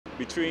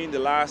between the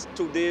last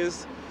 2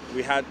 days,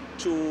 we had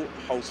 2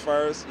 house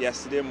fires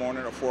yesterday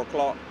morning at 4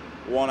 o'clock,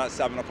 one at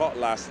 7 o'clock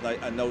last night,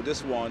 and now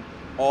this one,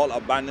 all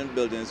abandoned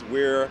buildings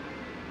where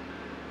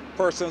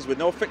persons with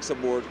no fixer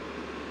board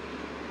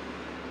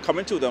come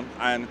into them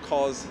and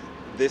cause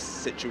this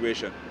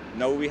situation.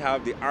 Now we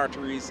have the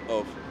arteries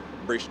of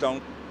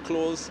Bridgetown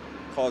closed,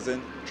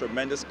 causing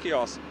tremendous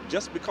chaos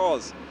just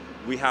because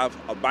we have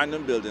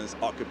abandoned buildings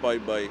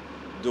occupied by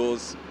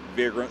those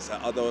vagrants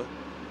and other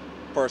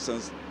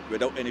persons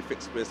without any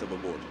fixed place of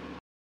abode.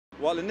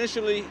 Well,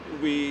 initially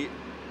we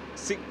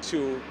seek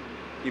to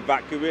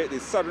evacuate the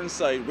southern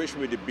side, which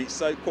will be the beach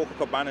side, Coco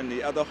Cabana and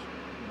the other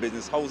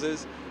business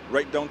houses,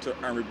 right down to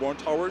Henry Bourne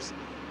Towers,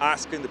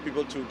 asking the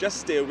people to just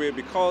stay away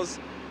because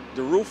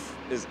the roof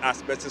is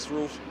asbestos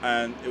roof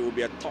and it will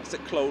be a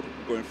toxic cloud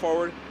going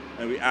forward,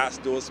 and we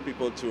ask those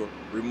people to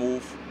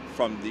remove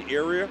from the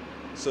area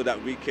so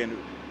that we can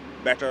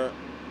better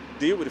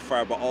deal with the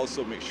fire but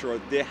also make sure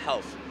their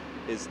health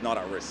is not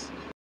at risk.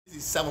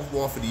 This is the 7th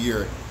one for the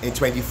year. In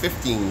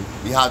 2015,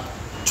 we had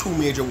 2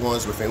 major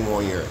ones within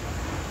 1 year.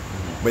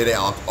 But they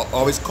are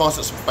always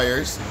constant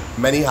fires.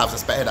 Many have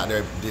suspected that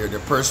they're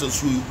persons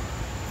who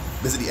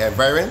visit the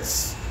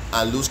environs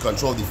and lose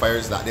control of the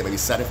fires that they may be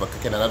setting for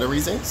cooking and other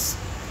reasons.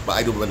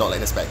 But would not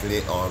like to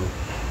speculate on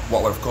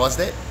what would have caused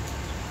it.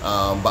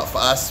 But for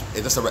us,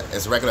 it's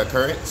a regular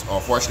occurrence.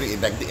 Unfortunately, it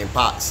negatively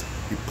impacts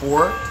the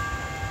poor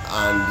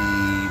and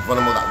the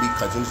vulnerable that we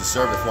continue to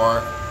serve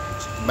before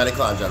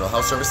medical and general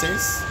health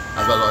services,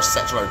 as well as our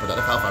sexual and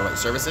reproductive health and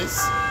rights services.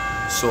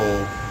 So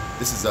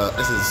this is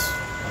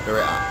where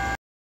we're at.